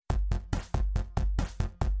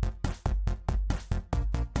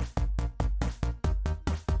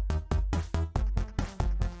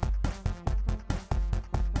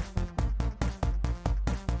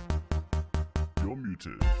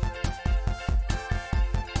muted.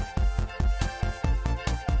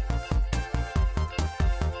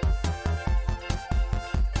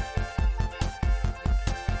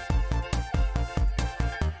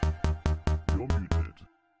 You're muted.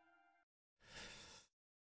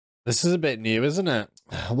 This is a bit new, isn't it?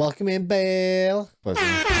 Welcome in, Bill.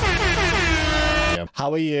 Yeah.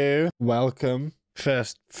 How are you? Welcome.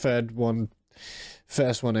 First one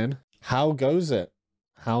in. How goes it?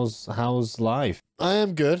 How's life? I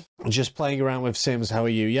am good. Just playing around with Sims. How are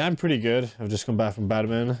you? Yeah, I'm pretty good. I've just come back from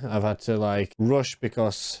Badman. I've had to rush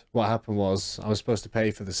because what happened was I was supposed to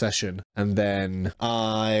pay for the session, and then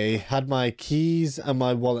I had my keys and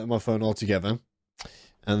my wallet and my phone all together,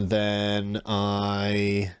 and then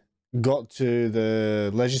I got to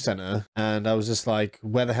the leisure center and I was just like,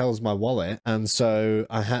 where the hell's my wallet? And so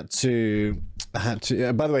I had to by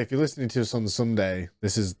the way, if you're listening to us on the Sunday,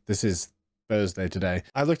 this is Thursday today.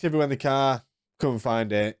 I looked everywhere in the car, couldn't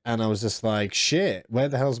find it, and I was just like, shit, where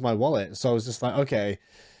the hell's my wallet? So I was just like, okay,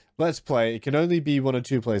 let's play. It can only be one or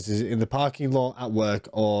two places, in the parking lot at work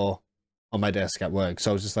or on my desk at work.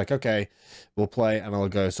 So I was just like, okay, we'll play and I'll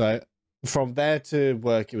go. So from there to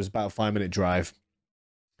work, it was about a 5-minute drive.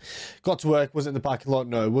 Got to work, was it in the parking lot?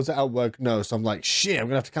 No. Was it at work? No. So I'm like, shit, I'm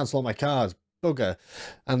gonna have to cancel all my cars. Bugger.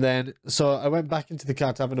 And then, so I went back into the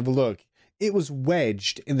car to have another look. It was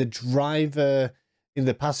wedged in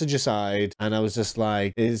the passenger side, and I was just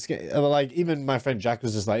like, even my friend Jack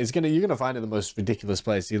was just like, you're gonna find it in the most ridiculous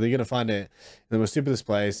place. You're gonna find it in the most stupidest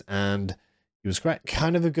place. And it was great.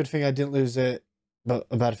 Kind of a good thing I didn't lose it, but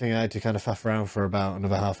a bad thing I had to kind of faff around for about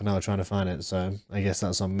another half an hour trying to find it. So I guess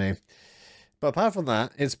that's on me. But apart from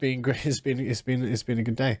that, it's been great. It's been a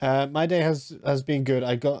good day. My day has been good.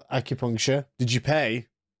 I got acupuncture. Did you pay?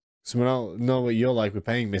 So we don't know what you're like with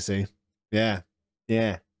paying, Missy. Yeah.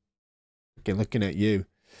 Looking at you.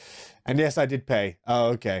 And yes, I did pay. Oh,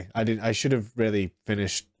 okay. I should have really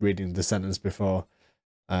finished reading the sentence before.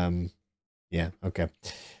 Yeah. Okay.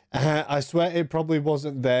 I swear it probably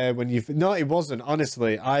wasn't there when you. No, it wasn't.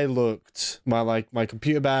 Honestly, I looked my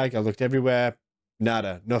computer bag. I looked everywhere.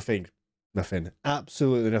 Nada. Nothing.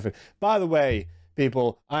 Absolutely nothing. By the way,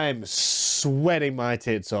 people, I'm sweating my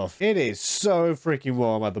tits off. It is so freaking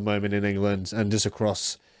warm at the moment in England and just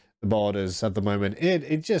across the borders at the moment.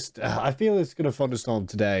 It just, I feel it's going to thunderstorm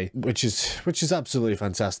today, which is absolutely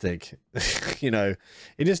fantastic. You know,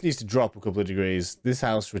 it just needs to drop a couple of degrees. This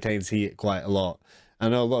house retains heat quite a lot. I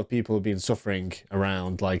know a lot of people have been suffering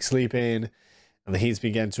around, like sleeping, and the heat's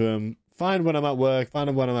been getting to them. Fine when I'm at work,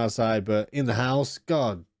 fine when I'm outside, but in the house,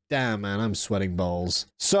 God damn, man, I'm sweating balls.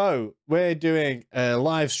 So we're doing a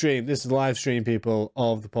live stream. This is a live stream, people,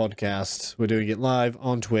 of the podcast. We're doing it live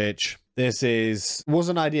on Twitch. This was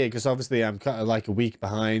an idea because obviously I'm kind of like a week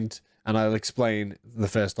behind, and I'll explain the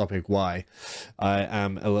first topic why I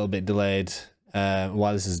am a little bit delayed,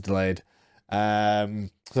 why this is delayed. So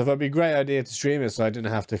it'd be a great idea to stream it, so I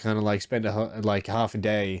didn't have to kind of spend half a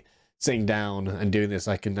day sitting down and doing this.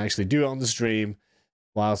 I can actually do it on the stream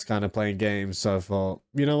whilst kind of playing games. So I thought,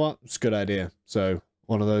 you know what, it's a good idea. So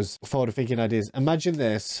one of those forward-thinking ideas. Imagine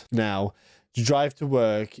this now. To drive to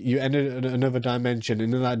work, you enter another dimension,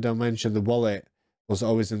 and in that dimension, the wallet was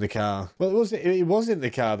always in the car. Well, it was in the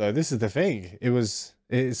car, though. This is the thing.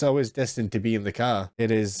 It's always destined to be in the car.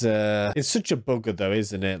 It's such a bugger, though,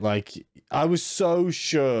 isn't it? I was so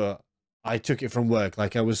sure I took it from work. I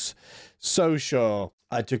was so sure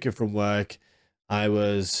I took it from work. I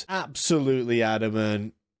was absolutely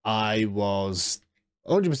adamant. I was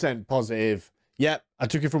 100% positive. Yep, I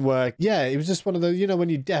took it from work. Yeah, it was just one of those, when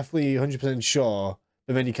you're definitely 100% sure,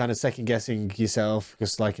 but then you're kind of second guessing yourself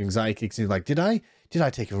because anxiety kicks in. Did I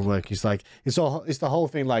take it from work? It's it's the whole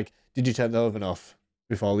thing. Did you turn the oven off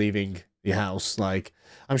before leaving the house?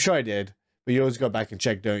 I'm sure I did, but you always go back and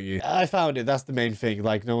check, don't you? I found it. That's the main thing.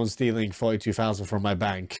 No one's stealing 42,000 from my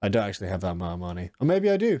bank. I don't actually have that amount of money, or maybe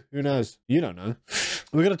I do. Who knows? You don't know.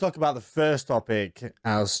 We're going to talk about the first topic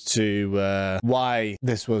as to why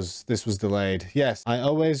this was delayed. Yes, I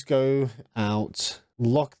always go out,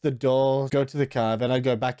 lock the door, go to the car, then I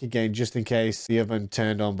go back again just in case the oven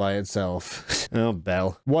turned on by itself. Oh,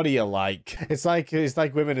 Belle, what do you like? It's like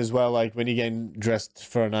women as well. When you're getting dressed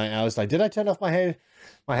for a night out, it's did I turn off my hair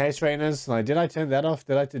straighteners? Did I turn that off?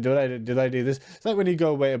 Did I do this? It's like when you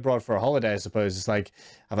go away abroad for a holiday, I suppose. It's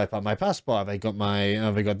have I put my passport? Have I got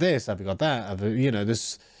this? Have I got that?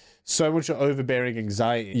 There's so much overbearing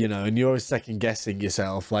anxiety, and you're always second guessing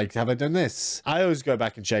yourself. Have I done this? I always go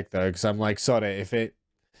back and check though, because I'm sorry, if it,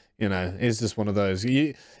 You know, it's just one of those.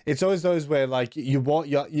 It's always those where like you walk,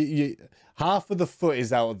 you half of the foot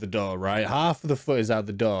is out of the door, right? Half of the foot is out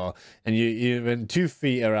the door, and when 2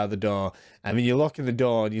 feet are out the door, and then you're locking the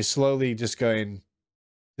door, and you're slowly just going,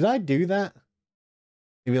 "Did I do that?"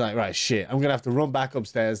 You'd be like, "Right, shit, I'm gonna have to run back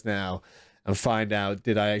upstairs now and find out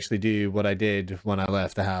did I actually do what I did when I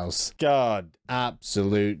left the house." God,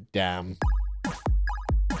 absolute damn.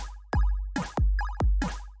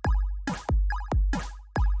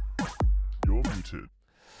 You're muted.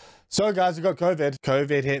 So guys, I got COVID.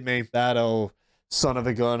 COVID hit me. That old son of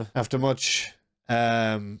a gun. After much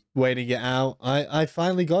waiting it out, I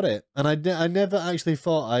finally got it. And I never actually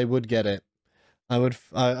thought I would get it.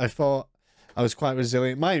 I thought I was quite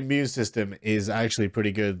resilient. My immune system is actually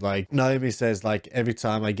pretty good. Like Naomi says, like every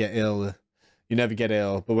time I get ill, you never get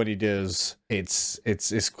ill, but when he does, it's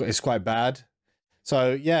quite bad.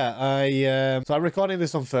 So yeah, I'm recording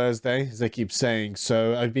this on Thursday, as I keep saying.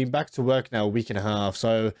 So I've been back to work now a week and a half.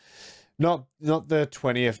 So not the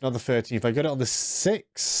 20th, not the 13th. I got it on the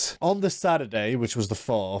 6th. On the Saturday, which was the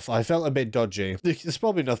 4th, I felt a bit dodgy. It's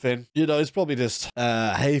probably nothing. You know, it's probably just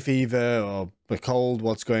hay fever or a cold,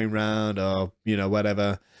 what's going around, or, you know,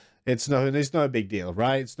 whatever. It's no big deal,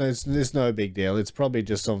 right? It's no big deal. It's probably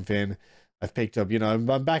just something I've picked up. You know,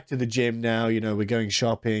 I'm back to the gym now. You know, we're going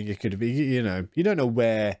shopping. It could be, you know, you don't know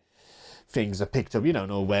where things are picked up. You don't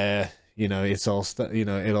know where, you know, it all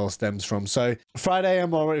stems from. So Friday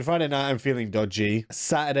night I'm feeling dodgy.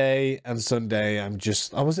 Saturday and Sunday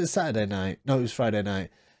was it Saturday night? No, it was Friday night.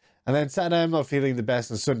 And then Saturday I'm not feeling the best,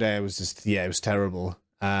 and Sunday it was terrible.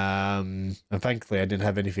 And thankfully I didn't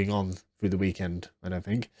have anything on through the weekend, I don't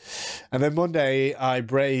think. And then Monday I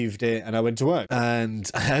braved it and I went to work, and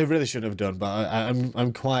I really shouldn't have done, but I'm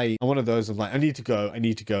one of those. I'm like, I need to go, and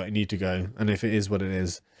if it is what it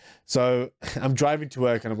is. So I'm driving to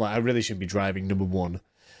work, and I'm like, I really shouldn't be driving, number one.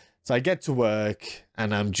 So I get to work,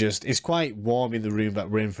 and it's quite warm in the room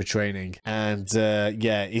that we're in for training. And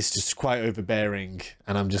yeah, it's just quite overbearing.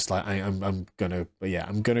 And I'm just like, I'm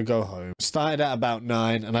gonna go home. Started at about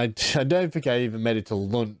 9, and I don't think I even made it till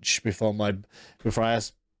lunch before I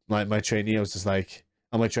asked my trainee. I was just like,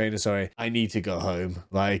 my trainer, sorry, I need to go home.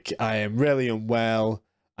 Like, I am really unwell.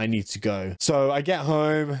 I need to go. So I get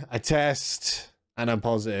home, I test, and I'm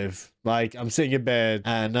positive. Like, I'm sitting in bed,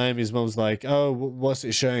 and Naomi's mom's like, "Oh, what's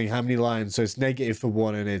it showing? How many lines?" So it's negative for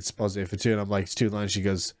 1 and it's positive for 2. And I'm like, "It's 2 lines." She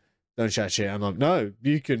goes, "Don't chat shit." I'm like, "No,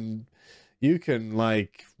 you can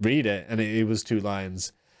like read it." And it was 2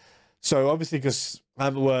 lines. So obviously, because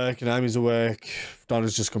I'm at work and Naomi's at work,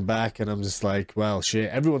 Donna's just come back, and I'm just like, well, shit,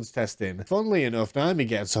 everyone's testing. Funnily enough, Naomi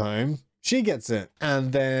gets home, she gets it,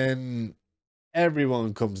 and then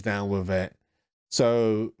everyone comes down with it.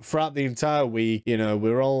 So throughout the entire week, you know,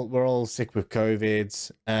 we're all sick with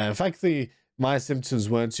COVID. Thankfully, my symptoms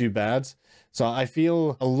weren't too bad, so I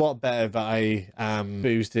feel a lot better that I am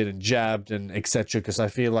boosted and jabbed and etc. Because I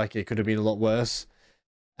feel like it could have been a lot worse.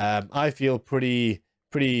 I feel pretty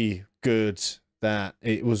good that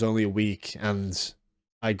it was only a week and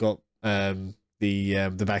I got the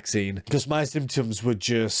vaccine, because my symptoms were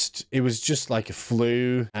it was just like a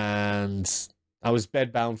flu, and I was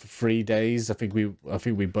bedbound for 3 days. I think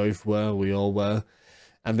we both were. We all were.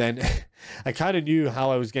 And then I kind of knew how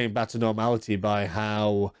I was getting back to normality by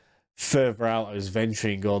how further out I was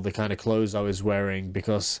venturing, or the kind of clothes I was wearing,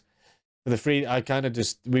 because for the 3,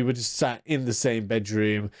 we were just sat in the same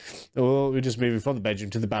bedroom. Or we were just moving from the bedroom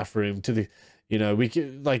to the bathroom to the, you know, we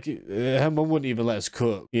could, like, her mum wouldn't even let us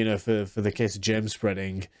cook, you know, for the case of germ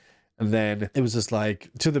spreading. And then it was just like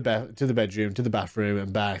to the bedroom, to the bathroom,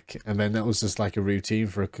 and back. And then that was just like a routine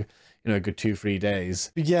for a good 2-3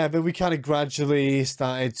 days. But yeah, but we kind of gradually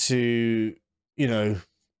started to, you know,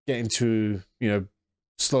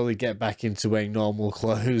 slowly get back into wearing normal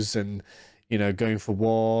clothes, and, you know, going for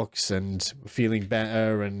walks and feeling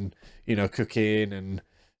better, and, you know, cooking, and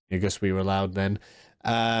I guess we were allowed then.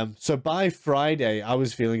 So by Friday, I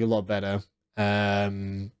was feeling a lot better.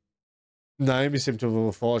 Naomi's symptoms,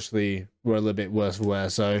 unfortunately, were a little bit worse for wear.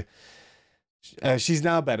 So she's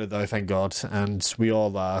now better, though, thank God, and we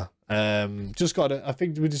all are. I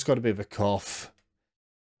think we just got a bit of a cough,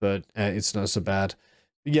 but it's not so bad.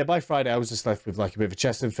 But yeah, by Friday, I was just left with like a bit of a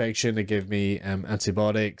chest infection. They gave me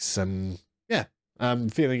antibiotics, and yeah, I'm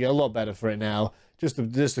feeling a lot better for it now. Just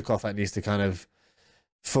the cough that needs to kind of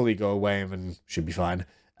fully go away, and should be fine.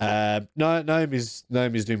 Naomi's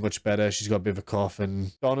doing much better. She's got a bit of a cough,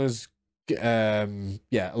 and Donna's a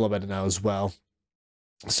lot better now as well.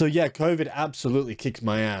 So yeah, COVID absolutely kicked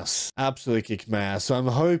my ass. So I'm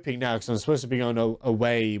hoping now, because I'm supposed to be going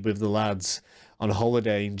away with the lads on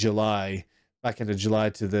holiday in July, back into July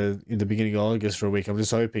to in the beginning of August for a week. I'm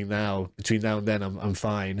just hoping now, between now and then, I'm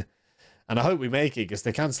fine. And I hope we make it because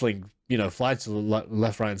they're cancelling, you know, flights to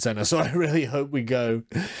left, right, and center. So I really hope we go.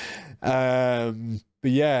 But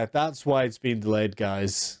yeah, that's why it's been delayed,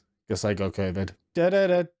 guys. Because I got COVID. Da, da,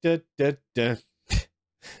 da, da, da, da.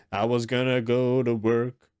 I was gonna go to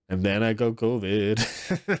work and then I got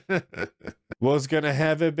COVID. Was gonna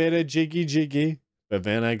have a bit of jiggy, but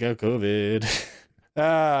then I got COVID.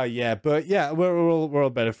 Yeah, but yeah, we're all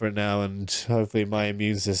better for it now, and hopefully my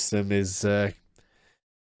immune system is a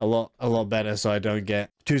lot better, so I don't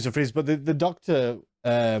get twos and threes. But the doctor,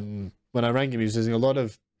 when I rang him, he was using a lot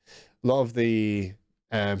of the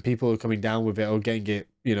people who are coming down with it or getting it,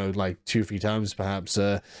 you know, like 2-3 times perhaps.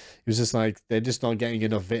 It was just like they're just not getting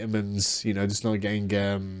enough vitamins, you know, just not getting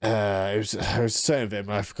it was a certain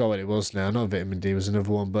vitamin, I forgot what it was now, not vitamin D, it was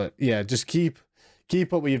another one. But yeah, just keep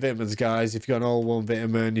up with your vitamins, guys. If you got an all one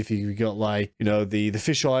vitamin, if you got, like, you know, the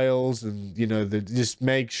fish oils, and you know, just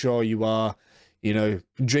make sure you are, you know,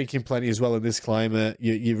 drinking plenty as well in this climate.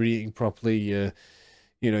 You're eating properly, you're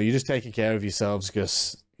just taking care of yourselves,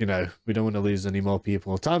 because, you know, we don't want to lose any more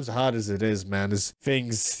people. Times are hard as it is, man. There's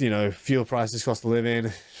things, you know, fuel prices, cost of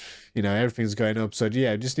living, you know, everything's going up. So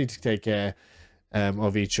yeah, just need to take care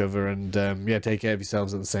of each other, and yeah, take care of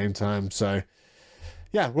yourselves at the same time. So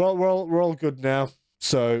yeah, we're all good now.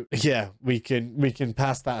 So yeah, we can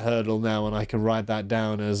pass that hurdle now, and I can write that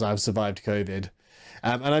down as I've survived COVID.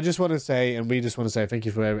 And I just want to say, and we just want to say thank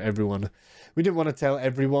you for everyone. We didn't want to tell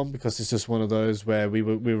everyone because it's just one of those where we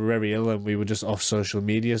were very ill and we were just off social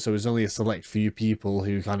media. So it was only a select few people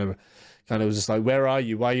who kind of was just like, where are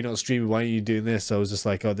you? Why are you not streaming? Why are you doing this? So I was just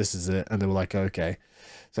like, oh, this is it. And they were like, okay.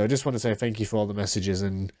 So I just want to say thank you for all the messages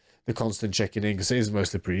and the constant checking in, because it is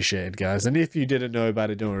most appreciated, guys. And if you didn't know about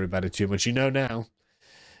it, don't worry about it too much. You know now.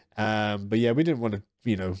 But yeah, we didn't want to,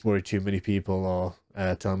 you know, worry too many people or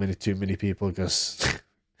tell too many people, because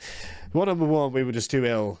number one, we were just too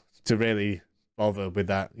ill to really bother with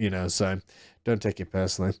that, you know, so don't take it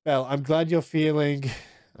personally. Well, I'm glad you're all feeling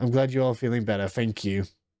better. Thank you.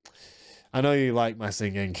 I know you like my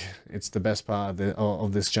singing. It's the best part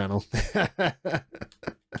of this channel.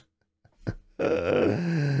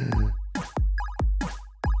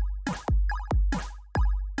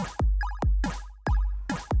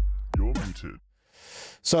 You're muted.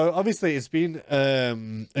 So obviously it's been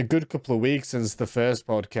a good couple of weeks since the first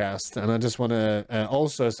podcast, and I just want to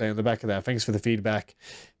also say on the back of that, thanks for the feedback.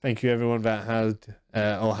 Thank you everyone that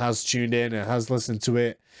has tuned in and has listened to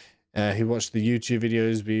it. He watched the YouTube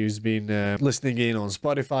videos, who's been listening in on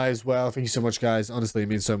Spotify as well. Thank you so much, guys. Honestly, it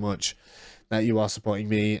means so much that you are supporting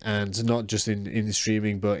me, and not just in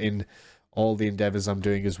streaming, but in all the endeavors I'm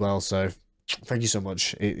doing as well. So thank you so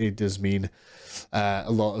much. It does mean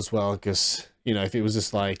a lot as well, because, you know, if it was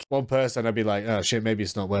just like one person, I'd be like, oh shit, maybe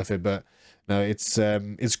it's not worth it. But no,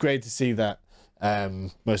 it's great to see that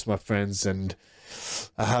most of my friends and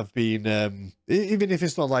I have been, even if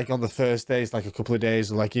it's not like on the first day, it's like a couple of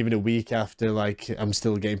days, or like even a week after, like I'm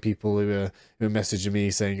still getting people who are messaging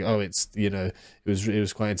me saying, oh, it's, you know, it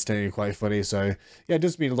was quite entertaining, quite funny. So yeah, it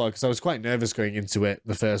does mean a lot, because I was quite nervous going into it,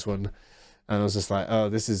 the first one. And I was just like, oh,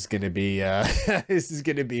 this is going to be this is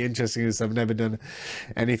going to be interesting, because I've never done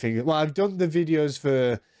anything. Well, I've done the videos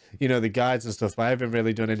for, you know, the guides and stuff, but I haven't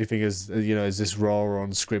really done anything as, you know, as this raw or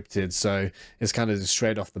unscripted. So it's kind of just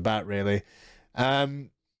straight off the bat, really.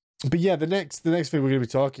 But yeah, the next thing we're going to be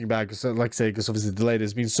talking about, because like I say, because obviously delayed,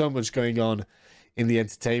 there's been so much going on in the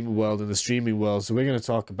entertainment world and the streaming world. So we're going to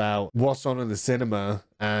talk about what's on in the cinema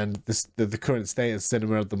and the current state of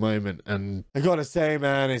cinema at the moment. And I gotta say,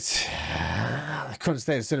 man, it's the current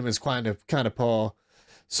state of cinema is kind of poor.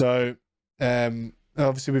 So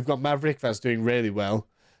obviously we've got Maverick that's doing really well.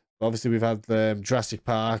 Obviously we've had Jurassic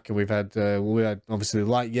Park, and we had obviously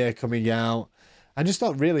Lightyear coming out. I'm just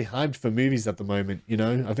not really hyped for movies at the moment, you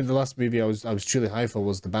know? I think the last movie I was truly hyped for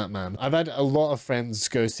was The Batman. I've had a lot of friends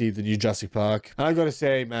go see the new Jurassic Park. And I gotta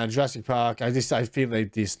say, man, Jurassic Park, I feel they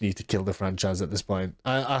just need to kill the franchise at this point.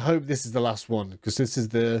 I hope this is the last one, because this is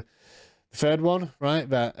the third one, right?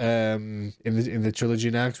 That in the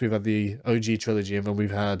trilogy now, because we've had the OG trilogy, and then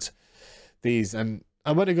we've had these. And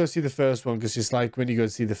I want to go see the first one, because it's like when you go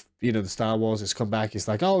see the Star Wars, it's come back, it's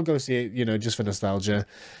like, oh, I'll go see it, you know, just for nostalgia.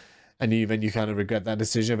 And then you kind of regret that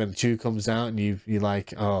decision when 2 comes out, and you're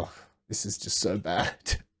like, oh, this is just so bad.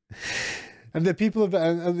 And the people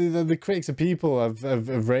the critics and people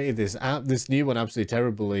have rated this new one absolutely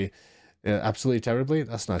terribly.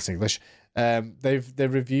 That's nice English. They've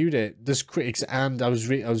reviewed it. There's critics, and I was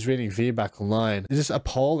reading feedback online. It's just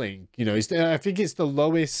appalling. You know, I think it's the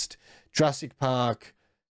lowest Jurassic Park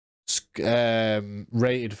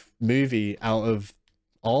rated movie out of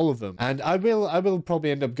all of them. And I will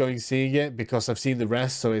probably end up going seeing it because I've seen the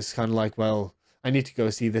rest, so it's kind of like, well, I need to go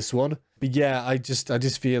see this one. But yeah, I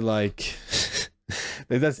just feel like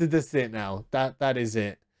that's it now. That is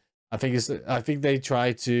it. I think they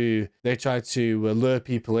try to lure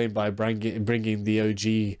people in by bringing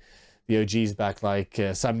the OGs back, like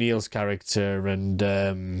Sam Neill's character and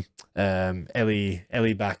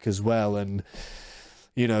Ellie back as well, and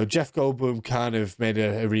you know, Jeff Goldblum kind of made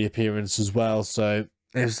a reappearance as well. So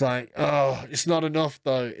it's like, oh, it's not enough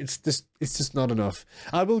though. It's just not enough.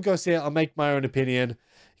 I will go see it. I'll make my own opinion. It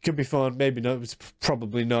could be fun, maybe not. It's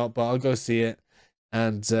probably not, but I'll go see it,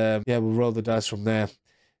 and yeah, we'll roll the dice from there.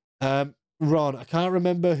 Ron, I can't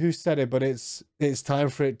remember who said it, but it's time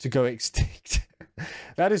for it to go extinct.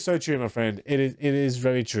 That is so true, my friend. It is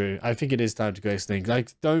very true. I think it is time to go extinct.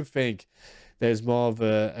 Like, don't think there's more of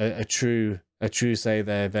a true say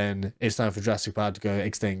there than it's time for Jurassic Park to go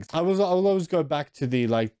extinct. I'll always go back to the,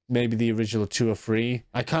 like, maybe the original 2 or 3.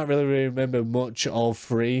 I can't really remember much of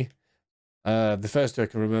 3. The first 2 I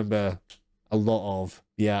can remember a lot of.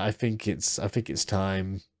 Yeah, I think it's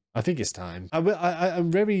time.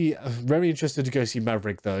 I'm very interested to go see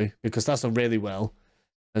Maverick though, because that's done really well.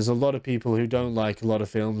 There's a lot of people who don't like a lot of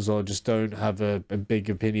films or just don't have a big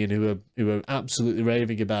opinion who are absolutely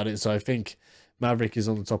raving about it. So I think Maverick is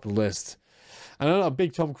on the top of the list. And I'm not a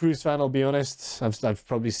big Tom Cruise fan, I'll be honest. I've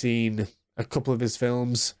probably seen a couple of his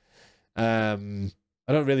films. I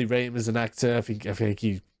don't really rate him as an actor. I think he,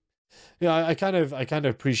 you know, I kind of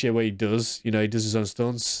appreciate what he does. You know, he does his own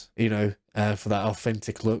stunts, you know, for that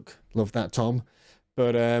authentic look. Love that, Tom.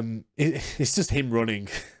 But it's just him running.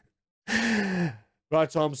 Right,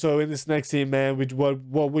 Tom, so in this next scene, man,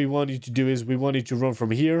 what we want you to do is we want you to run from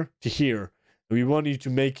here to here. And we want you to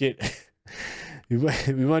make it we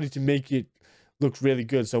want you to make it look really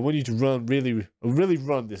good. So I want you to run really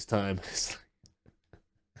run this time. It's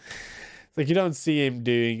like you don't see him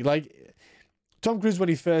doing, like, Tom Cruise when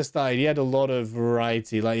he first started, he had a lot of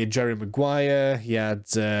variety. Like he had Jerry Maguire, he had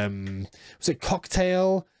was it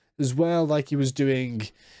Cocktail as well? Like he was doing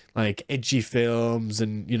like edgy films,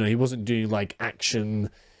 and you know, he wasn't doing like action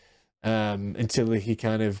until he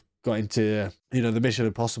kind of got into, you know, the Mission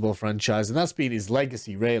Impossible franchise, and that's been his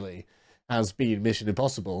legacy really, has been Mission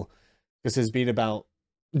Impossible, because there's been about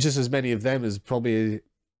just as many of them as probably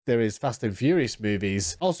there is Fast and Furious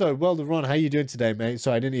movies. Also, well done, Ron. How you doing today, mate?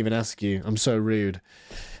 Sorry, I didn't even ask you. I'm so rude.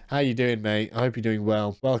 How you doing, mate? I hope you're doing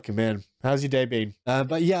well. Welcome in. How's your day been?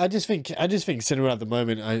 But yeah, I just think cinema at the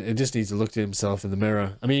moment, it just needs to look to himself in the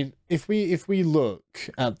mirror. I mean, if we look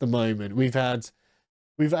at the moment, we've at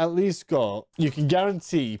least got, you can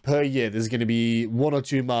guarantee per year there's going to be 1 or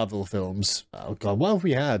 2 Marvel films. Oh god, what have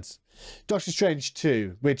we had? Doctor Strange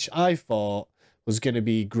 2, which I thought was going to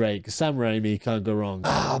be great because Sam Raimi can't go wrong.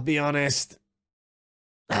 I'll be honest,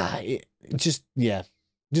 it just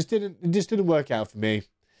didn't work out for me.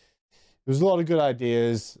 There was a lot of good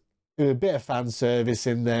ideas, a bit of fan service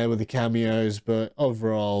in there with the cameos, but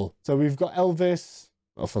overall, so we've got Elvis,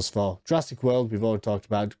 first of all, Jurassic World, we've already talked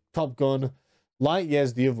about, Top Gun,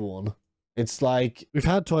 Lightyear's the other one. It's like, we've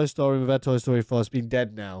had Toy Story, we've had Toy Story 4, it's been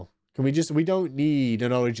dead now. Can we don't need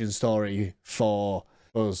an origin story for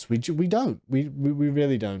us. We don't. We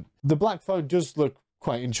really don't. The Black Phone does look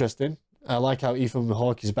quite interesting. I like how Ethan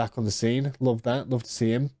Hawke is back on the scene. Love that. Love to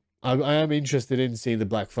see him. I am interested in seeing the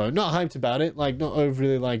Black Phone. Not hyped about it. Like, not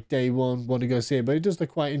overly like day one want to go see it, but it does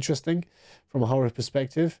look quite interesting from a horror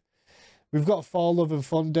perspective. We've got Thor: Love and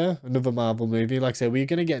Thunder, another Marvel movie. Like I said, we're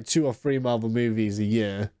gonna get 2 or 3 Marvel movies a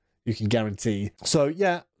year. You can guarantee. So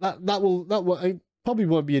yeah, that will probably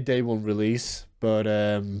won't be a day one release, but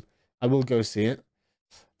I will go see it.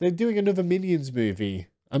 They're doing another Minions movie.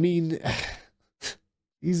 I mean,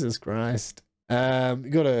 Jesus Christ. We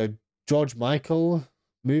got a George Michael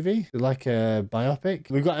movie, like a biopic.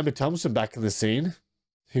 We've got Emma Thompson back in the scene,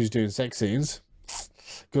 who's doing sex scenes.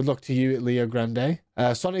 Good luck to you, Leo Grande.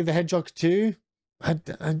 Sonic the Hedgehog 2. I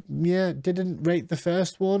didn't rate the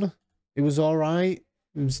first one. It was all right.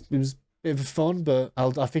 It was a bit of fun, but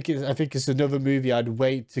I think it's another movie I'd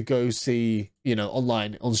wait to go see, you know,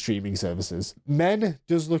 online on streaming services. Men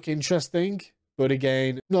does look interesting, but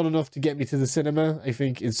again, not enough to get me to the cinema. I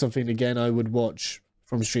think it's something, again, I would watch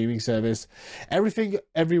from streaming service. Everything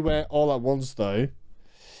Everywhere All at Once, though,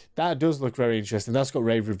 that does look very interesting. That's got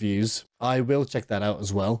rave reviews. I will check that out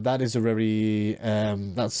as well. That is a very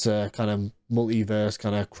that's a kind of multiverse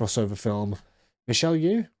kind of crossover film. Michelle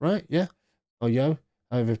Yeoh, right? Yeah. Oh, Yo.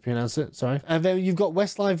 however you pronounce it, sorry. And then you've got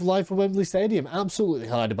Westlife Live from Wembley Stadium. Absolutely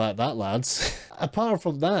hard about that, lads. Apart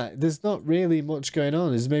from that, there's not really much going on.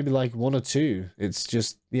 There's maybe like one or two. It's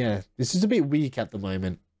just, yeah, it's just a bit weak at the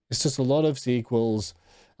moment. It's just a lot of sequels,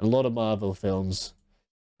 a lot of Marvel films.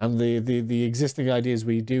 And the existing ideas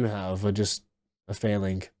we do have are just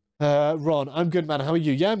failing. Ron, I'm good, man. How are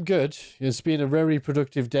you? Yeah, I'm good. It's been a very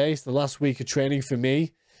productive day. It's the last week of training for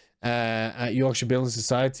me at Yorkshire Building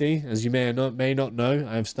Society. As you may not know,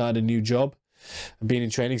 I've started a new job. I've been in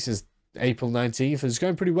training since April 19th. It's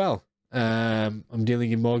going pretty well. I'm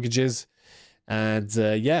dealing in mortgages. And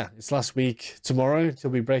yeah, it's last week tomorrow until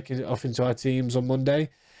we break it off into our teams on Monday.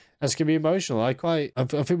 That's going to be emotional. I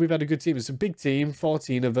think we've had a good team. It's a big team,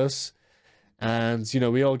 14 of us. And, you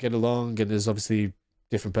know, we all get along, and there's obviously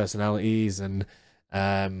different personalities and,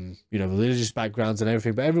 you know, religious backgrounds and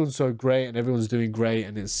everything. But everyone's so great, and everyone's doing great.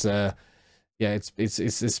 And it's, yeah,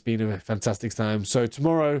 it's been a fantastic time. So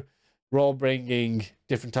tomorrow, we're all bringing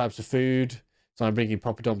different types of food. So I'm bringing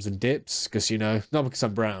poppadoms and dips because, you know, not because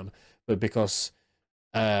I'm brown, but because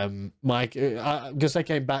because I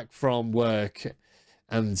came back from work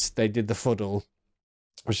and they did the fuddle,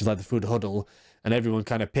 which is like the food huddle, and everyone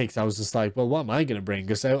kind of picked. I was just like, well, what am I going to bring?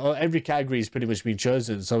 Because every category has pretty much been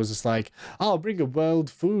chosen. So I was just like, oh, I'll bring a world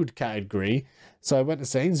food category. So I went to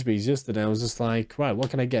Sainsbury's yesterday. I was just like, right, what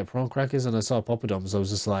can I get? Prawn crackers, and I saw poppadoms. I was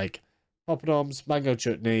just like, poppadoms, mango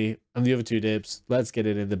chutney, and the other two dips. Let's get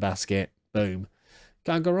it in the basket. Boom.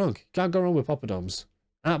 Can't go wrong. Can't go wrong with poppadoms.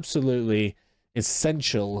 Absolutely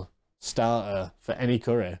essential starter for any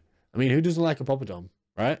curry. I mean, who doesn't like a poppadom,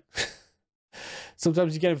 right?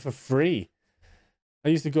 Sometimes you get them for free. I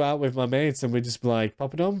used to go out with my mates and we'd just be like,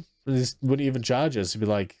 poppadom? And they just wouldn't even charge us. He'd be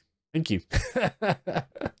like, thank you.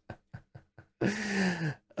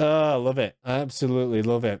 Oh, I love it. I absolutely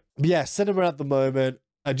love it. But yeah, cinema at the moment,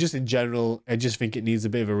 in general, I just think it needs a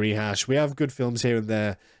bit of a rehash. We have good films here and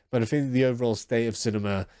there, but I think the overall state of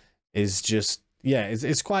cinema is just, yeah,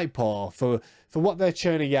 it's quite poor for what they're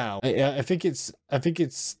churning out. I think it's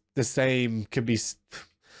the same could be.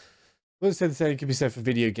 Let's say the same can be said for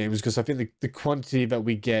video games, because I think the quantity that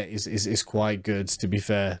we get is quite good, to be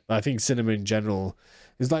fair. But I think cinema in general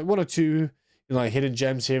is like one or two, you know, like hidden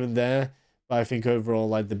gems here and there. But I think overall,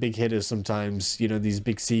 like the big hitters sometimes, you know, these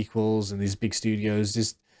big sequels and these big studios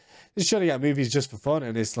just shutting out movies just for fun,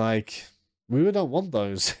 and it's like we don't want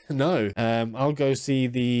those. No, I'll go see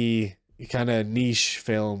the kind of niche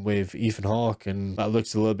film with Ethan Hawke, and that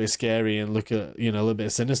looks a little bit scary and look at, you know, a little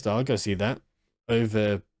bit sinister. I'll go see that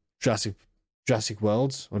over Jurassic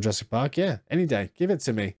World or Jurassic Park. Yeah, any day. Give it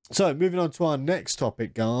to me. So, moving on to our next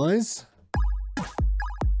topic, guys.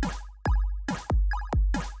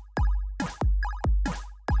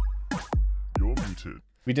 You're muted.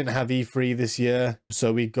 We didn't have E3 this year,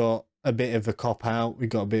 so we got a bit of a cop-out. We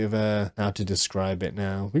got a bit of a... How to describe it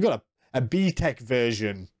now? We got a B-Tech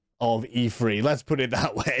version of E3. Let's put it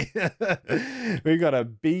that way. We got a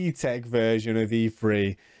B-Tech version of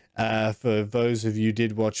E3. For those of you who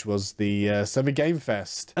did watch, was the Summer Game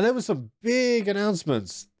Fest. And there were some big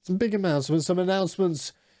announcements. Some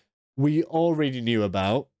announcements we already knew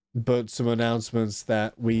about, but some announcements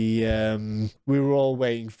that we were all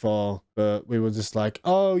waiting for, but we were just like,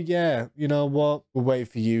 oh yeah, you know what? We'll wait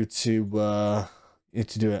for you to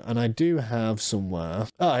do it. And I do have somewhere.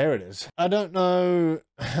 Oh, here it is. I don't know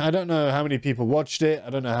how many people watched it. I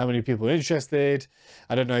don't know how many people are interested.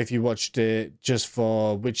 I don't know if you watched it just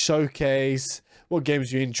for which showcase, what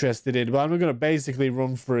games you're interested in. But I'm going to basically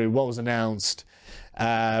run through what was announced,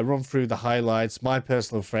 run through the highlights, my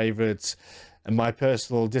personal favorites, and my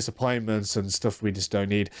personal disappointments and stuff we just don't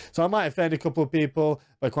need. So I might offend a couple of people,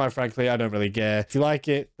 but quite frankly, I don't really care. If you like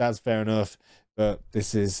it, that's fair enough. But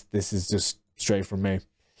this is just straight from me.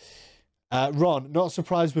 Ron, not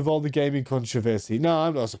surprised with all the gaming controversy. No,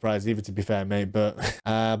 I'm not surprised either, to be fair, mate. But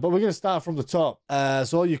we're going to start from the top.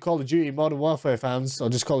 So all you Call of Duty Modern Warfare fans, or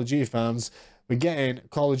just Call of Duty fans, we're getting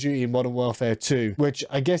Call of Duty Modern Warfare 2, which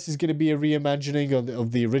I guess is going to be a reimagining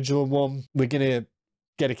of the original one. We're going to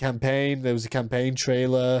get a campaign. There was a campaign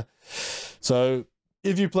trailer. So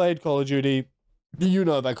if you played Call of Duty, you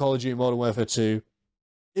know that Call of Duty Modern Warfare 2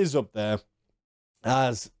 is up there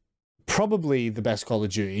as probably the best Call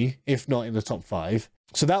of Duty, if not in the top 5.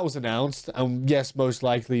 So that was announced, and yes, most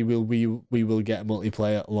likely we will get a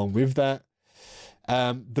multiplayer along with that.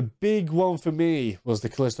 The big one for me was the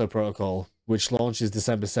Callisto Protocol, which launches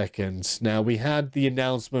December 2nd. Now, we had the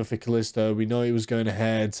announcement for Callisto. We know it was going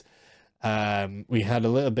ahead. We had a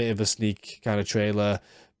little bit of a sneak kind of trailer,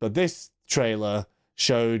 but this trailer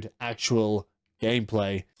showed actual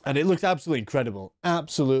gameplay, and it looked absolutely incredible.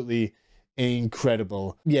 Absolutely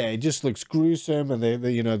incredible. Yeah, it just looks gruesome, and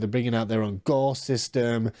they're bringing out their own gore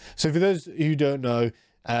system. So for those who don't know,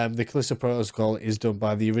 the Callisto Protocol is done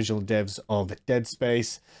by the original devs of Dead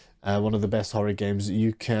Space, one of the best horror games that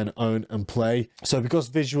you can own and play. So because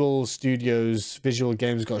Visual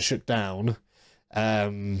Games got shut down,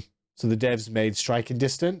 so the devs made Striking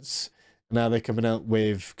Distance. Now they're coming out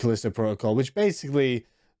with Callisto Protocol, which basically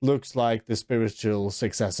looks like the spiritual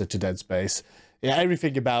successor to Dead Space. Yeah,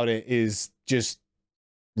 everything about it is just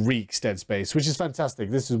reeks Dead Space, which is fantastic.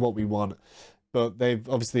 This is what we want. But they've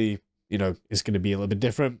obviously, it's going to be a little bit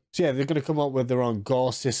different. So yeah, they're going to come up with their own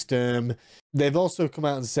gore system. They've also come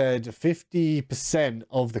out and said 50%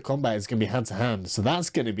 of the combat is going to be hand to hand. So that's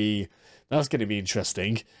going to be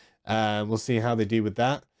interesting. We'll see how they do with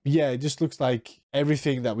that. Yeah, it just looks like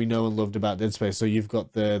everything that we know and loved about Dead Space. So you've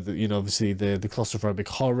got the obviously the claustrophobic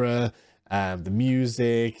horror, the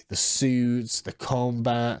music, the suits, the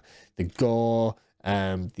combat, the gore,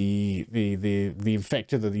 the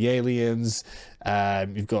infected or the aliens.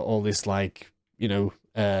 You've got all this world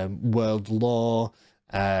lore,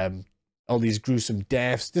 all these gruesome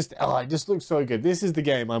deaths. It just looks so good. This is the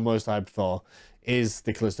game I'm most hyped for. Is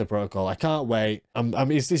the Callisto Protocol. I can't wait.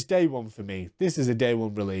 It's this day one for me. This is a day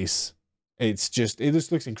one release. It just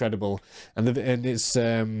looks incredible, and it's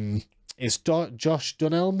Josh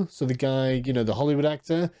Dunelm, so the guy, the Hollywood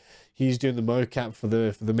actor. He's doing the mocap for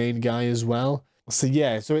the main guy as well. So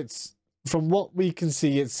yeah, so it's, from what we can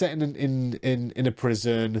see, it's set in a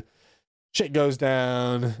prison. Shit goes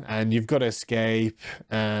down, and you've got to escape,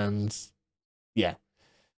 and yeah.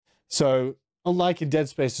 So unlike in Dead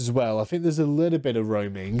Space as well, I think there's a little bit of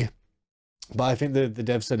roaming, but I think the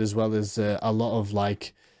dev said as well there's a lot of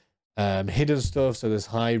hidden stuff, so there's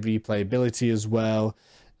high replayability as well,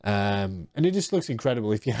 and it just looks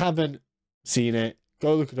incredible. If you haven't seen it,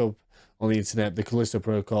 go look it up on the internet, the Callisto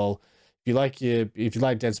Protocol. If you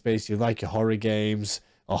like Dead Space, you like your horror games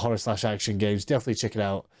or horror/action games, definitely check it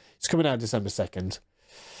out. It's coming out December 2nd.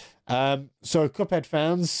 So Cuphead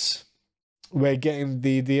fans, we're getting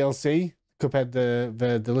the DLC. Cuphead,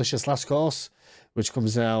 the Delicious Last Course, which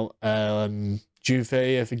comes out June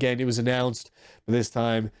 30th. Again, it was announced, but this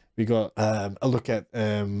time we got a look at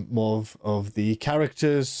more of the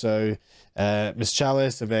characters. So Miss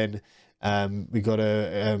Chalice, and then we got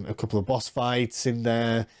a couple of boss fights in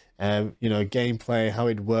there. Gameplay, how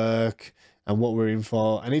it work, and what we're in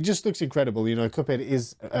for, and it just looks incredible. Cuphead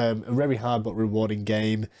is a very hard but rewarding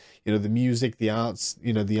game. The music, the arts,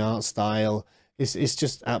 the art style. It's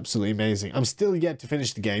just absolutely amazing. I'm still yet to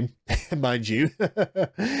finish the game, mind you.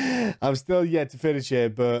 I'm still yet to finish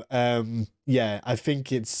it, but yeah, I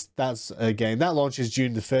think that's a game that launches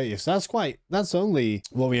June the 30th. So that's only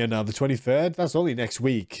what we are now, the 23rd. That's only next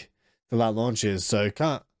week that launches. So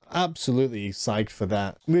absolutely psyched for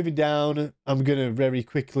that. Moving down, I'm gonna very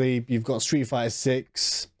quickly. You've got Street Fighter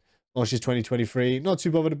 6 launches 2023. Not too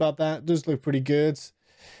bothered about that. Does look pretty good.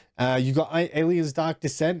 You got Aliens Dark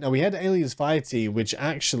Descent. Now, we had Aliens Fireteam, which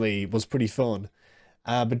actually was pretty fun.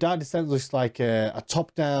 But Dark Descent looks like a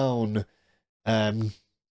top-down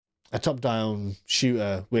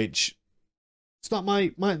shooter, which it's not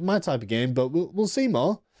my type of game, but we'll see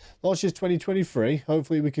more. Launches 2023.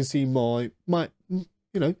 Hopefully we can see more. It might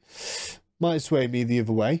sway me the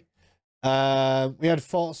other way. We had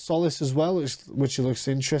Fort Solace as well, which looks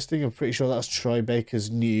interesting. I'm pretty sure that's Troy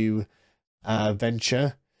Baker's new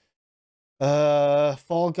venture.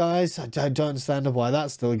 Fall Guys, I don't understand why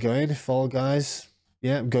that's still going. Fall Guys,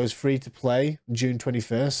 yeah, goes free to play June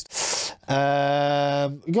 21st.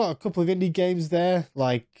 We got a couple of indie games there,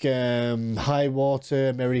 like High Water,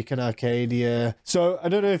 American Arcadia. So I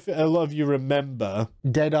don't know if a lot of you remember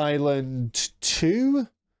Dead Island 2.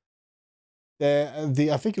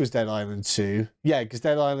 I think it was Dead Island 2. Yeah, because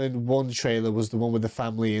Dead Island 1 trailer was the one with the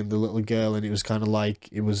family and the little girl, and it was kind of like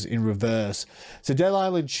it was in reverse. So Dead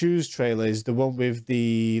Island 2's trailer is the one with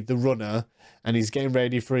the runner, and he's getting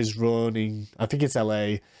ready for his run in, I think it's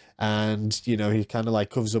LA, and he kind of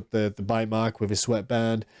like covers up the bite mark with his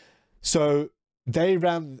sweatband. So they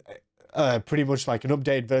ran pretty much like an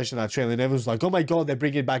updated version of that trailer, and everyone's like, oh my god, they're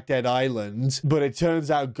bringing back Dead Island. But it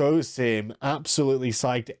turns out Ghost Sim absolutely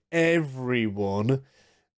psyched everyone,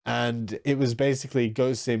 and it was basically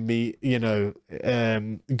Ghost Sim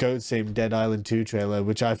Ghost Sim Dead Island 2 trailer,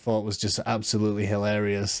 which I thought was just absolutely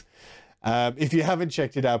hilarious. If you haven't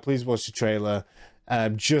checked it out, please watch the trailer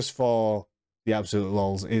just for the absolute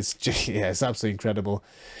lols. It's just, it's absolutely incredible.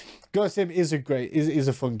 Ghost Sim is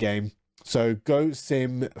a fun game. So Ghost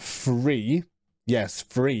Sim free, yes,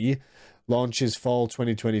 free, launches fall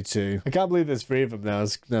 2022. I can't believe there's 3 of them now.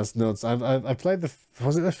 That's nuts. I played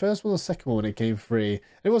was it the first one or the second one when it came free?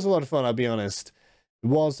 It was a lot of fun, I'll be honest. It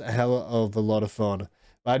was a hell of a lot of fun.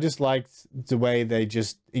 But I just liked the way they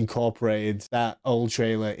just incorporated that old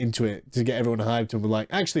trailer into it to get everyone hyped and were like,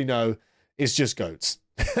 actually, no, it's just goats.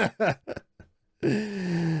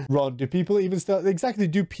 Ron, do people even still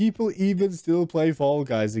play Fall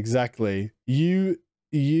Guys? Exactly. Who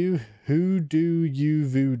do you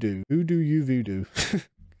voodoo? Who do you voodoo?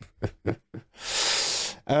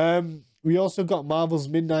 We also got Marvel's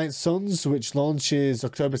Midnight Suns, which launches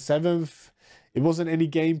October 7th. It wasn't any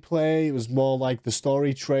gameplay. It was more like the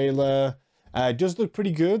story trailer. It does look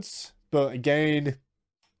pretty good, but again,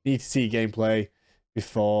 need to see gameplay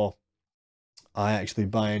before I actually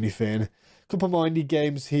buy anything. A couple more indie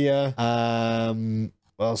games here.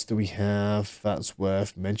 What else do we have that's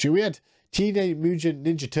worth mentioning? We had Teenage Mutant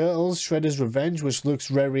Ninja Turtles Shredder's Revenge, which looks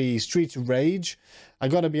very Streets of Rage. I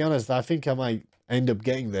gotta be honest, I think I might end up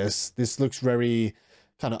getting this. This looks very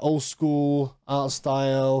kind of old school art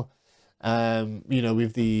style. You know,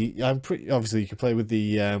 with the obviously you can play with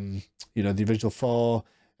the you know, the original 4,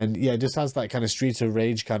 and yeah, it just has that kind of Streets of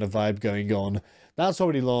Rage kind of vibe going on. That's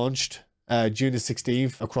already launched June the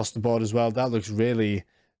 16th across the board as well. That looks really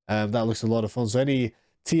that looks a lot of fun. So any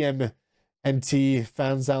TMNT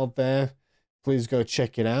fans out there, please go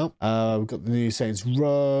check it out. We've got the new Saints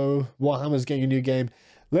Row. Warhammer's getting a new game.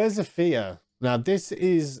 Layers of Fear. Now this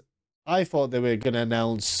is, I thought they were going to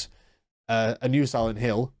announce a new Silent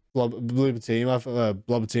Hill. Bloober Team.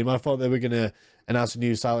 I thought they were going to announce a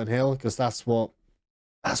new Silent Hill, because that's what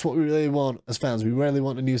we really want as fans. We really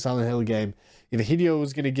want a new Silent Hill game. Either Hideo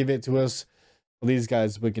was going to give it to us, or these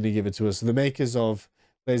guys were going to give it to us. So the makers of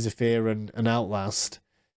Layers of Fear and Outlast.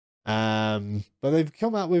 But they've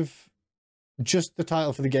come out with just the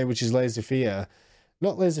title for the game, which is Layers of Fear.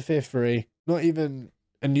 Not Layers of Fear 3, not even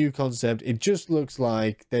a new concept. It just looks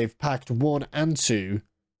like they've packed 1 and 2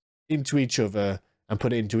 into each other and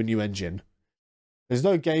put it into a new engine. There's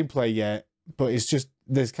no gameplay yet, but it's just,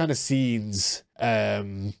 there's kind of scenes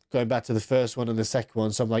going back to the first one and the second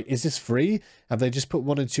one. So I'm like, is this free? Have they just put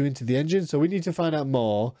 1 and 2 into the engine? So we need to find out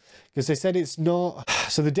more, because they said it's not.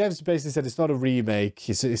 So the devs basically said it's not a remake.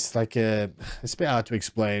 It's like it's a bit hard to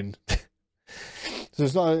explain. So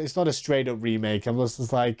it's not a straight up remake. I'm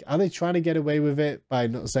just like, are they trying to get away with it by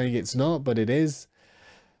not saying it's not? But it is.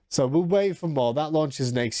 So we'll wait for more. That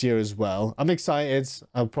launches next year as well. I'm excited.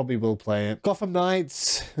 I probably will play it. Gotham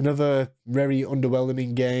Knights, another very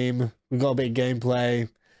underwhelming game. We got a bit of gameplay.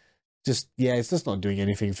 Just, yeah, it's just not doing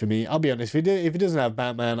anything for me. I'll be honest, if it doesn't have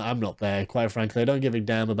Batman, I'm not there, quite frankly. I don't give a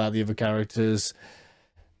damn about the other characters.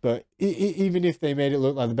 But even if they made it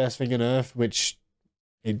look like the best thing on earth, which,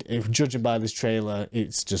 if judging by this trailer,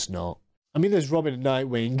 it's just not. I mean, there's Robin and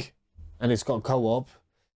Nightwing, and it's got co-op.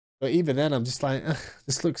 But even then, I'm just like,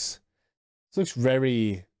 this looks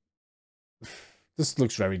very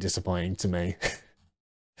disappointing to me.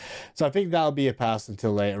 So I think that'll be a pass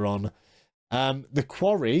until later on. The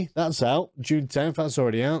Quarry, that's out June 10th. That's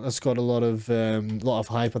already out. That's got a lot of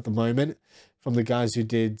hype at the moment from the guys who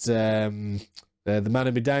did the Man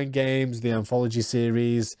of Medan games, the Anthology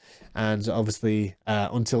series, and obviously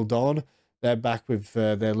Until Dawn. They're back with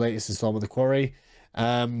their latest installment, The Quarry.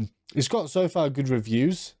 It's got so far good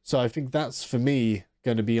reviews, so I think that's, for me,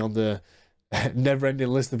 going to be on the never-ending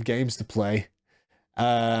list of games to play.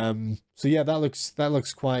 So yeah, that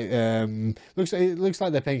looks quite it looks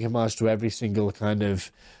like they're paying homage to every single kind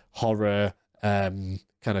of horror kind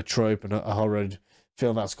of trope and a horror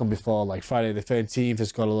film that's come before. Like Friday the 13th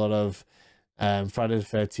has got a lot of Friday the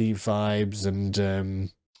 13th vibes and a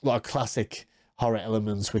lot of classic horror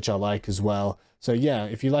elements, which I like as well. So yeah,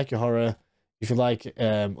 if you like your horror, if you like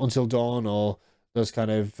Until Dawn or those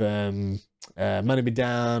kind of Man of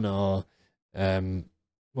Medan or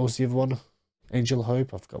what was the other one? Angel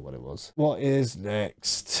Hope? I forgot what it was. What is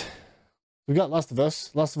next? We've got Last of Us.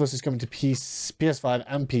 Last of Us is coming to PS5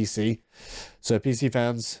 and PC. So PC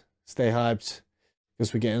fans, stay hyped,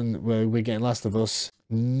 because we're getting Last of Us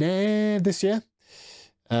this year,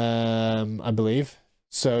 I believe.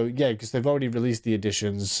 So yeah, because they've already released the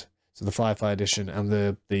editions. So the Firefly edition and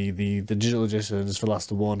the digital editions for Last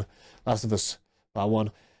of Us Part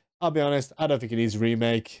 1. I'll be honest, I don't think it needs a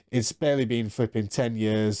remake. It's barely been flipping 10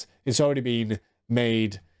 years. It's already been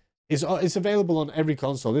made. It's available on every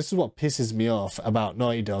console. This is what pisses me off about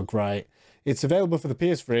Naughty Dog, right? It's available for the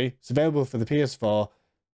PS3. It's available for the PS4.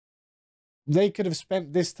 They could have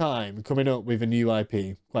spent this time coming up with a new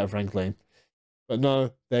IP, quite frankly. But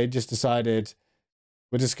no, they just decided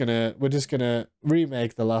we're just gonna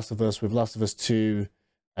remake The Last of Us with Last of Us 2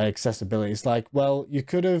 accessibility. It's like, well, you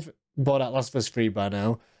could have bought out Last of Us 3 by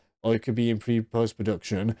now, or it could be in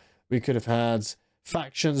post-production. We could have had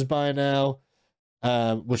factions by now,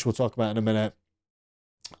 which we'll talk about in a minute.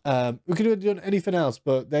 We could have done anything else,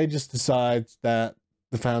 but they just decide that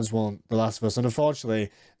the fans want The Last of Us. And unfortunately,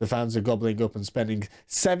 the fans are gobbling up and spending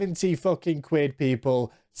 70 fucking quid,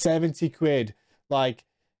 people. 70 quid. Like,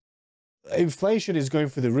 inflation is going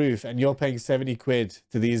through the roof, and you're paying 70 quid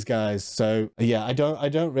to these guys. So yeah, I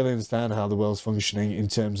don't really understand how the world's functioning in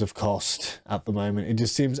terms of cost at the moment. It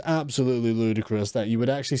just seems absolutely ludicrous that you would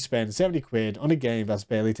actually spend 70 quid on a game that's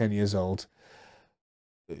barely 10 years old.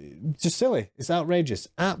 Just silly. It's outrageous.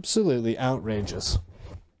 Absolutely outrageous.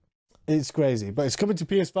 It's crazy, but it's coming to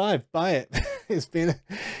PS5. Buy it. It's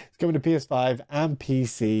coming to PS5 and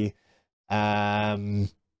PC.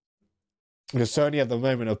 Because Sony at the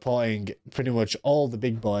moment are porting pretty much all the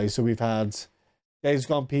big boys. So we've had Days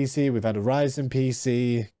Gone PC, we've had Horizon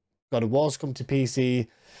PC, God of War's come to PC.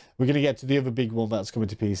 We're going to get to the other big one that's coming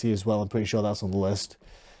to PC as well. I'm pretty sure that's on the list.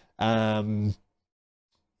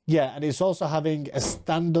 Yeah, and it's also having a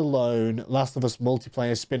standalone Last of Us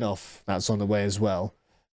multiplayer spin-off that's on the way as well,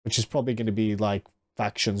 which is probably going to be like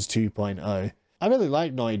Factions 2.0. I really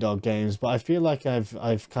like Naughty Dog games, but I feel like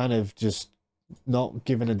I've kind of just not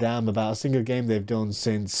given a damn about a single game they've done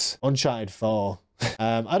since Uncharted 4.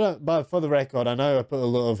 But for the record, I know I put a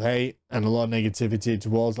lot of hate and a lot of negativity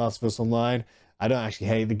towards Last of Us Online. I don't actually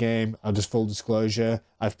hate the game. I'll just full disclosure.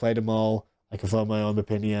 I've played them all. I can form my own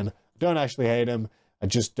opinion. I don't actually hate them. I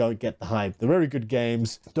just don't get the hype. They're very good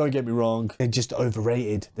games. Don't get me wrong. They're just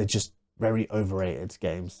overrated. They're just very overrated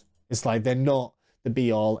games. It's like they're not the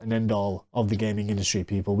be-all and end-all of the gaming industry,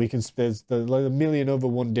 people. There's like a million other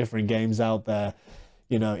one different games out there.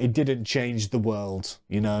 You know, it didn't change the world,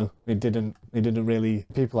 you know? It didn't really...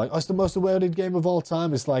 People are like, oh, it's the most awarded game of all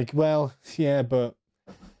time. It's like, well, yeah, but...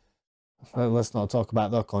 let's not talk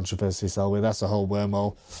about that controversy, Selby. That's a whole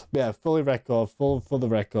wormhole. But yeah, for the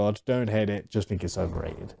record, don't hate it. Just think it's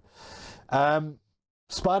overrated.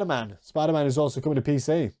 Spider-Man. Spider-Man is also coming to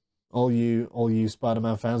PC. All you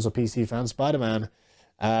Spider-Man fans or PC fans, Spider-Man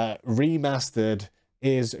Remastered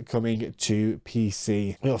is coming to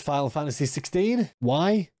PC. We got Final Fantasy 16.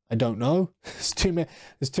 Why? I don't know.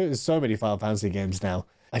 There's so many Final Fantasy games now.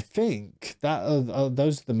 I think that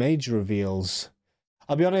those are the major reveals.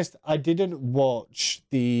 I'll be honest, I didn't watch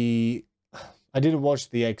the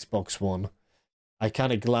Xbox one. I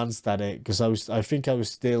kind of glanced at it because I think I was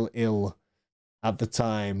still ill at the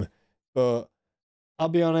time. But I'll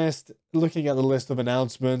be honest, looking at the list of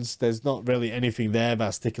announcements, there's not really anything there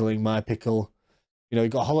that's tickling my pickle. You know, you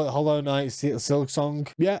got Hollow Knight,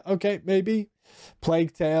 Silksong. Yeah, okay, maybe.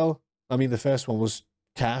 Plague Tale. I mean, the first one was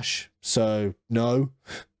cash, so no,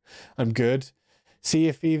 I'm good. Sea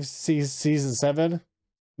of Thieves Season 7.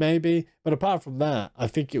 Maybe, but apart from that, I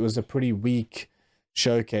think it was a pretty weak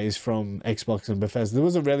showcase from Xbox and Bethesda. There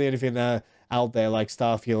wasn't really anything there out there like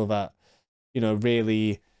Starfield that, you know,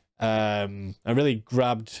 really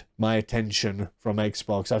grabbed my attention from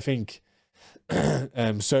Xbox. I think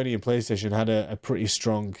Sony and PlayStation had a pretty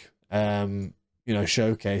strong you know,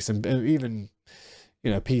 showcase, and even, you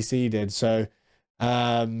know, PC did. So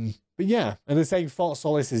but yeah, and they're saying Fort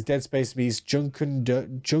Solis is Dead Space meets Duncan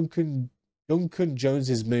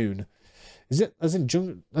Jones's Moon. Is it as in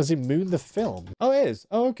Moon the film? Oh, it is.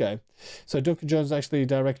 Oh, okay. So Duncan Jones actually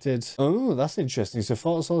directed. Oh, that's interesting. So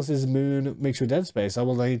Fort Solis' Moon mixed with Dead Space. I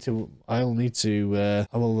will need to look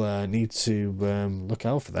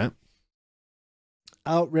out for that.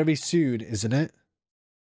 Out very soon, isn't it?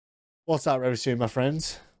 What's out very soon, my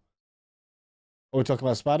friends? Are we talking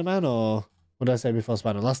about Spider-Man, or what did I say before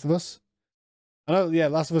Spider-Man? Last of Us? I know, yeah,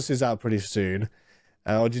 Last of Us is out pretty soon.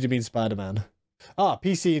 Or did you mean Spider-Man?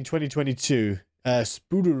 PC in 2022.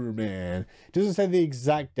 Spider-Man. It doesn't say the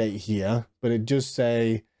exact date here, but it does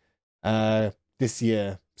say this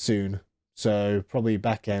year soon. So probably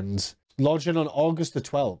back end. Launching on August the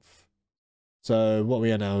 12th. So what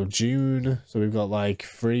we are now, June. So we've got like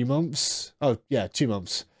 3 months. Oh yeah, 2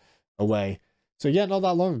 months away. So yeah, not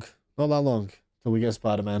that long. Not that long till we get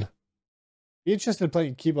Spider-Man. Be interested in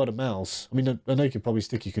playing keyboard and mouse. I mean, I know you could probably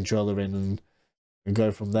stick your controller in and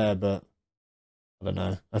go from there, but I don't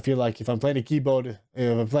know. I feel like if I'm playing a keyboard,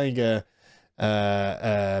 if I'm playing a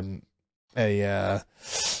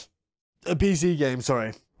PC game,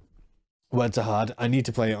 sorry, went to hard, I need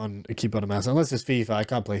to play it on a keyboard and mouse. Unless it's FIFA, I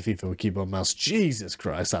can't play FIFA with keyboard and mouse. Jesus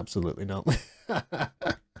Christ, absolutely not.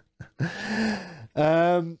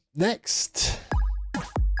 Next.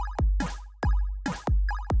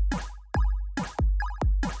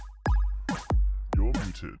 You're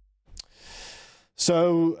muted.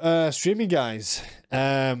 So, streaming guys,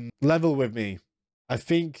 level with me. I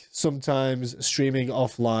think sometimes streaming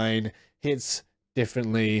offline hits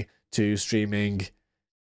differently to streaming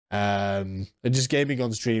just gaming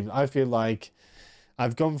on stream. I feel like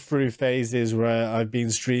I've gone through phases where I've been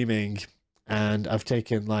streaming and I've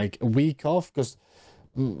taken like a week off because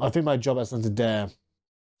I think my job at Santander,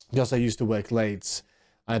 because I used to work late,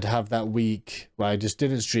 I'd have that week where I just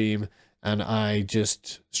didn't stream and I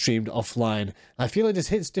just streamed offline. I feel it just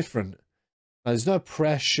hits different. There's no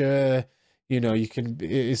pressure, you know,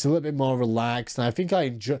 it's a little bit more relaxed, and I think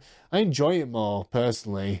I enjoy it more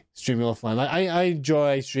personally, streaming offline. Like I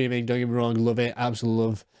enjoy streaming, don't get me wrong, love it, absolutely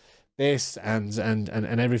love this and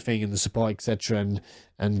everything and the support, etc.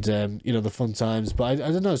 and you know, the fun times. But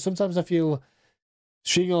I don't know, sometimes I feel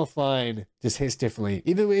streaming offline just hits differently.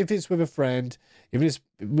 Even if it's with a friend, even if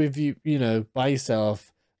it's with you, you know, by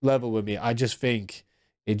yourself, level with me, I just think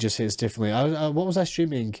it just hits differently. What was I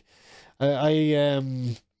streaming?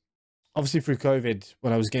 I obviously through COVID,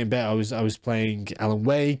 when I was getting better, I was playing Alan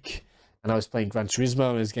Wake and I was playing Gran Turismo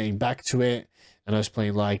and I was getting back to it, and I was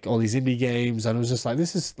playing like all these indie games, and I was just like,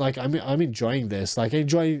 this is like, I'm enjoying this. Like I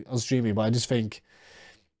enjoy on streaming, but I just think,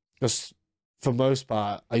 because for most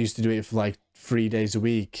part I used to do it for like 3 days a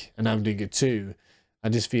week and now I'm doing it too. I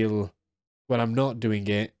just feel when I'm not doing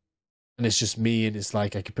it and it's just me and it's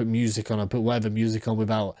like I can put music on, I put whatever music on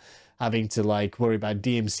without having to like worry about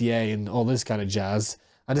DMCA and all this kind of jazz.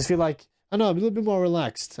 I just feel like, I know, I'm a little bit more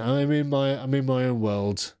relaxed. I'm in my own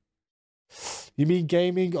world. You mean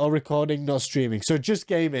gaming or recording, not streaming? So just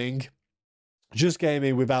gaming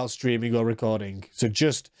without streaming or recording. So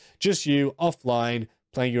just you offline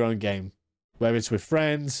playing your own game, whether it's with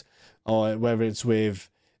friends or whether it's with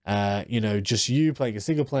you know, just you playing a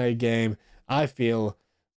single player game. I feel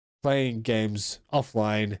playing games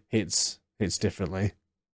offline hits differently.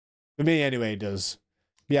 For me anyway, it does.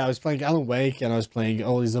 Yeah, I was playing Alan Wake and I was playing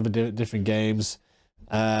all these other different games.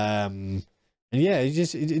 And yeah, it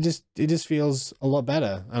just feels a lot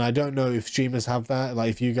better. And I don't know if streamers have that, like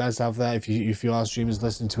if you guys have that, if you are streamers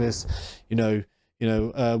listening to this, you know,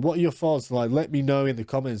 what are your thoughts? Like, let me know in the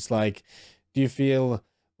comments. Like, do you feel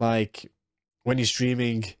like when you're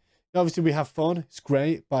streaming, obviously we have fun, it's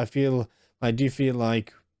great, but I feel like, do you feel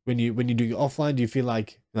like when you do it offline, do you feel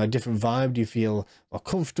like a different vibe? Do you feel more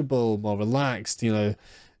comfortable, more relaxed? You know,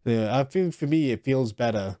 I think for me it feels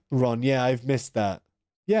better. Ron, yeah, I've missed that.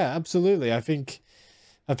 Yeah, absolutely. I think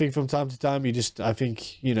from time to time I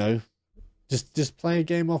think, you know, just play a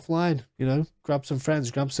game offline. You know, grab some friends,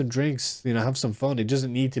 grab some drinks. You know, have some fun. It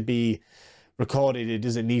doesn't need to be recorded. It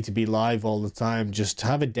doesn't need to be live all the time. Just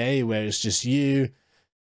have a day where it's just you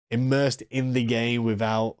immersed in the game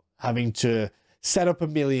without having to set up a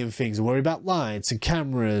million things and worry about lights and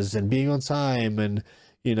cameras and being on time and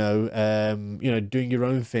you know, doing your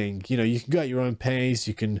own thing. You know, you can go at your own pace.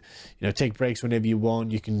 You can, you know, take breaks whenever you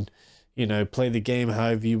want. You can, you know, play the game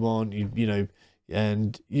however you want. You know,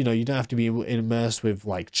 and you know, you don't have to be immersed with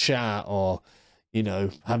like chat or, you know,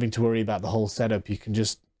 having to worry about the whole setup. You can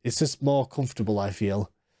just, it's just more comfortable, I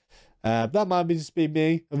feel. That might just be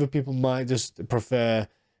me. Other people might just prefer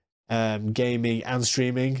gaming and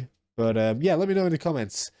streaming. But yeah, let me know in the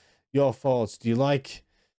comments your thoughts. Do you like?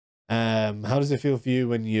 How does it feel for you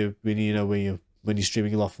when you're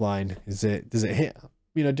streaming offline? Does it hit,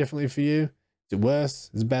 you know, differently for you? Is it worse?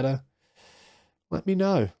 Is it better? Let me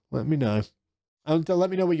know. Let me know. And let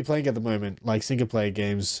me know what you're playing at the moment, like single player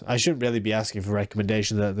games. I shouldn't really be asking for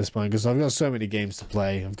recommendations at this point because I've got so many games to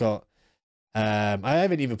play. I've got I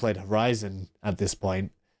haven't even played Horizon at this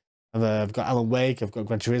point. I've got Alan Wake. I've got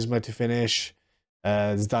Gran Turismo to finish.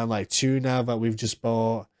 There's Dying Light 2 now that we've just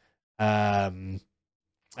bought.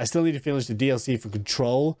 I still need to finish the DLC for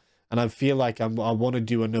Control, and I feel like I want to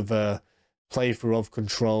do another playthrough of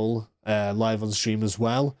Control live on stream as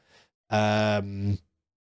well,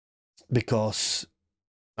 because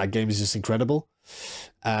that game is just incredible.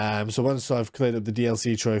 So once I've cleared up the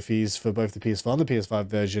DLC trophies for both the PS4 and the PS5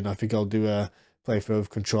 version, I think I'll do a playthrough of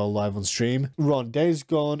Control live on stream. Ron, Days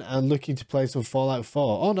Gone and looking to play some Fallout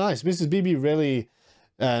 4. Oh, nice. Mrs. BB really,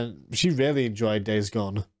 she really enjoyed Days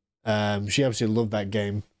Gone. She absolutely loved that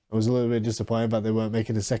game. I was a little bit disappointed that they weren't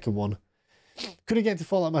making a second one. Couldn't get to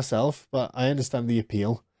Fallout myself, but I understand the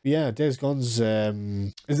appeal. Yeah, Days Gone's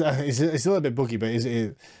it's a little bit buggy, but I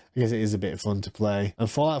guess it is a bit fun to play. And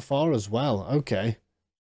Fallout 4 as well. Okay,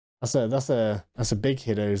 that's a big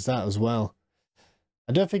hitter. Is that as well?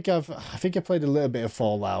 I think I played a little bit of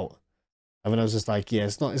Fallout, and then I was just like, yeah,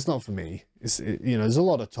 it's not for me. You know, there's a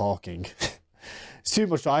lot of talking. It's too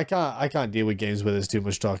much. I can't deal with games where there's too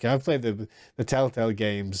much talking. I've played the Telltale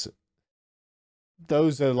games.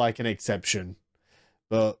 Those are like an exception,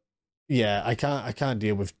 but yeah, I can't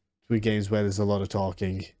deal with with games where there's a lot of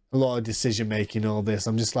talking, a lot of decision making, all this.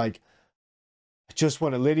 I'm just like, I just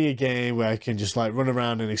want a linear game where I can just like run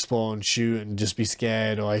around and explore and shoot and just be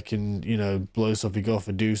scared, or I can, you know, blow something off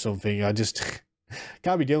and do something. I just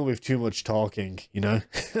can't be dealing with too much talking, you know?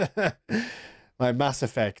 Like Mass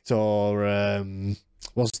Effect, or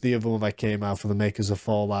what's the other one that came out for the makers of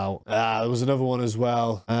Fallout? There was another one as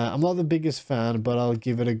well. I'm not the biggest fan, but I'll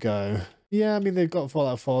give it a go. Yeah, I mean, they've got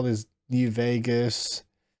Fallout 4, there's New Vegas,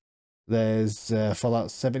 there's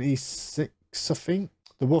Fallout 76, I think.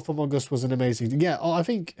 The Wolf Among Us was an amazing. Yeah, I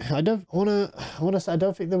think I want to say I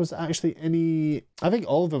don't think there was actually any. I think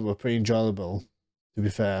all of them were pretty enjoyable, to be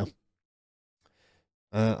fair.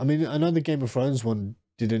 I mean, I know the Game of Thrones one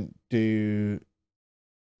didn't get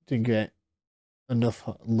enough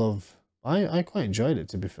love. I quite enjoyed it,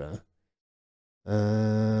 to be fair.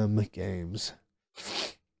 Games.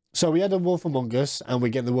 So we had the Wolf Among Us, and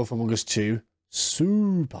we get the Wolf Among Us 2.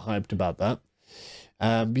 Super hyped about that.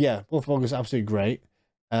 Yeah, Wolf Among Us absolutely great.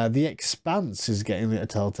 The Expanse is getting a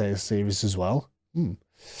Telltale series as well.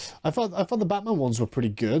 I thought the Batman ones were pretty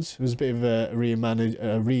good. It was a bit of a reimagining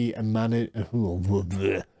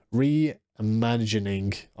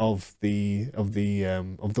of the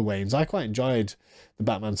Waynes. I quite enjoyed the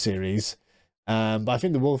Batman series, but I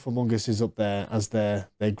think the Wolf Among Us is up there as their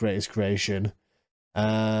greatest creation.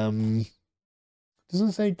 Doesn't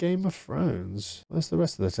say Game of Thrones. Where's the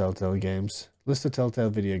rest of the Telltale games? List of Telltale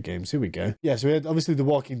video games. Here we go. Yeah, so we had obviously The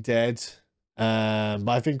Walking Dead. But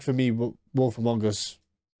I think for me, Wolf Among Us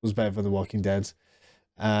was better than The Walking Dead.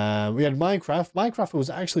 We had Minecraft. Minecraft was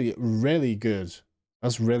actually really good.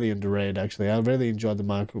 That's really underrated, actually. I really enjoyed the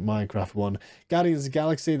Minecraft one. Guardians of the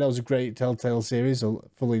Galaxy, that was a great Telltale series. I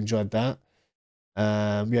fully enjoyed that.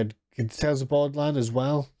 We had Tales of Borderland as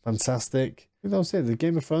well. Fantastic. I think that was it. The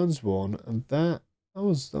Game of Thrones one, and that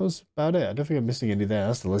was about it. I don't think I'm missing any there.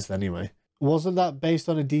 That's the list anyway. Wasn't that based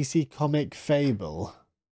on a DC comic fable?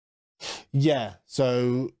 Yeah,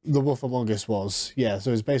 so The Wolf Among Us was. Yeah,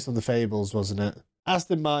 so it's based on the fables, wasn't it?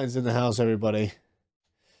 Aston Martin's in the house, everybody.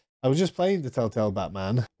 I was just playing the Telltale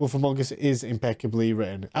Batman. Wolf Among Us is impeccably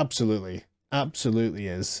written. Absolutely. Absolutely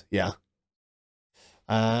is. Yeah.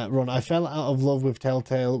 Ron, I fell out of love with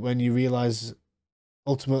Telltale when you realise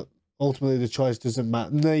ultimately the choice doesn't matter.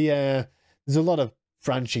 No, yeah, there's a lot of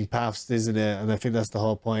branching paths, isn't it? And I think that's the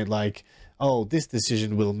whole point. Like, oh, this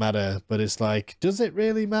decision will matter, but it's like, does it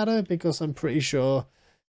really matter? Because I'm pretty sure,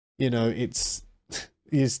 you know,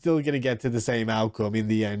 you're still going to get to the same outcome in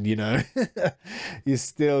the end, you know? You're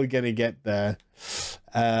still going to get there.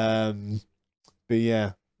 But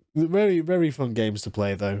yeah, very, very fun games to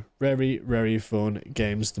play, though. Very, very fun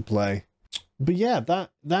games to play. But yeah, that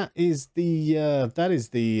is the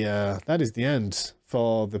end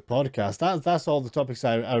for the podcast. That's all the topics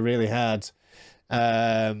I really had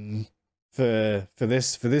for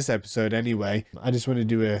this episode anyway. I just want to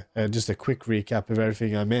do just a quick recap of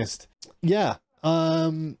everything I missed. Yeah,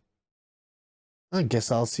 I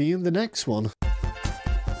guess I'll see you in the next one.